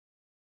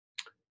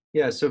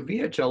Yeah, so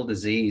VHL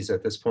disease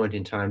at this point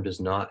in time does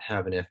not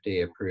have an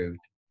FDA-approved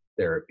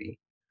therapy.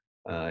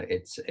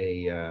 It's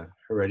a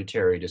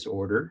hereditary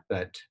disorder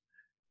that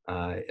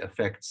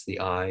affects the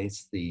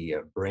eyes, the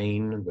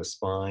brain, the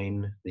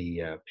spine,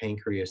 the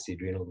pancreas, the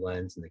adrenal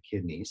glands, and the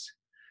kidneys.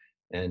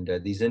 And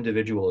these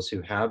individuals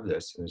who have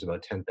this, and there's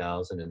about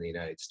 10,000 in the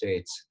United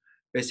States,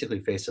 basically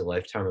face a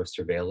lifetime of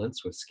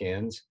surveillance with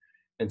scans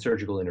and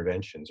surgical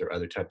interventions or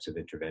other types of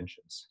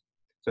interventions.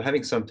 So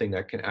having something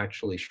that can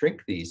actually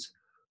shrink these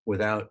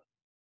without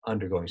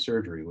undergoing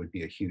surgery would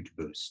be a huge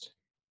boost.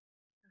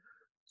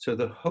 So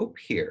the hope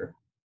here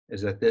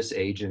is that this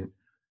agent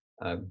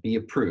be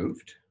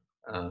approved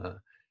uh,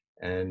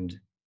 and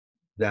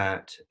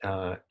that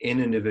in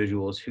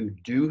individuals who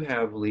do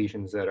have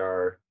lesions that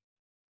are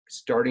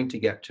starting to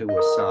get to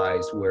a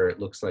size where it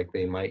looks like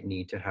they might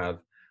need to have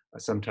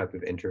some type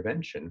of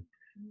intervention,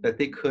 that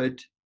they could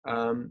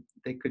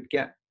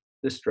get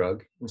this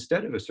drug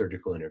instead of a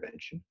surgical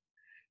intervention,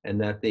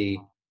 and that they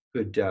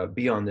could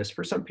be on this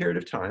for some period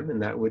of time,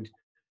 and that would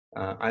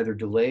either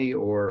delay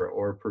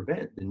or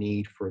prevent the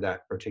need for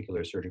that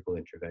particular surgical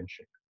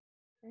intervention.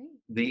 Great.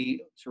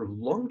 The sort of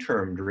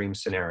long-term dream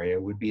scenario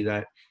would be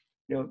that,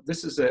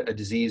 this is a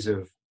disease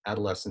of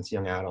adolescents,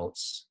 young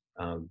adults.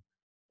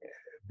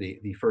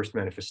 The first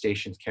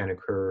manifestations can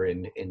occur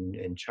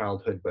in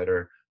childhood, but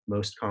are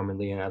most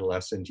commonly in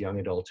adolescent, young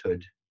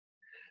adulthood,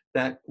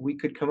 that we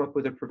could come up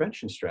with a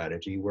prevention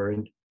strategy where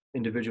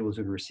individuals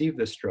would receive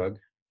this drug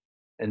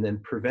and then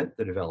prevent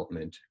the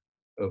development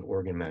of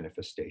organ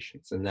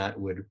manifestations. And that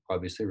would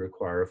obviously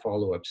require a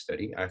follow-up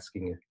study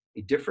asking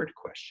a different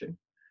question,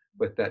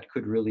 but that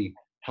could really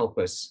help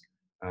us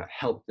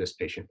help this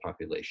patient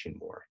population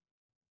more.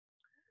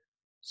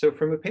 So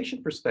from a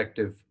patient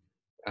perspective,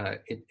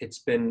 it's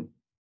been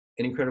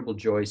an incredible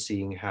joy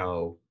seeing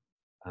how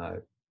uh,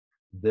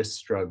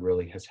 this drug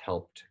really has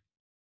helped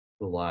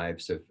the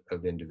lives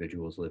of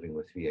individuals living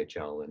with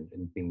VHL,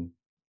 and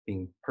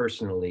being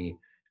personally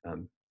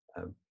um,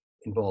 um,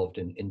 involved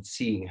in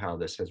seeing how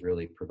this has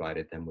really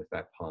provided them with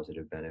that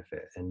positive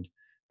benefit. And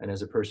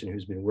as a person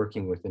who's been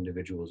working with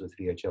individuals with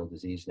VHL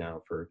disease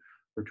now for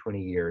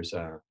 20 years,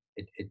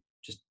 it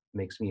just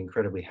makes me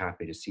incredibly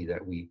happy to see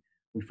that we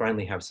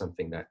finally have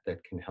something that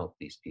can help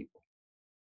these people.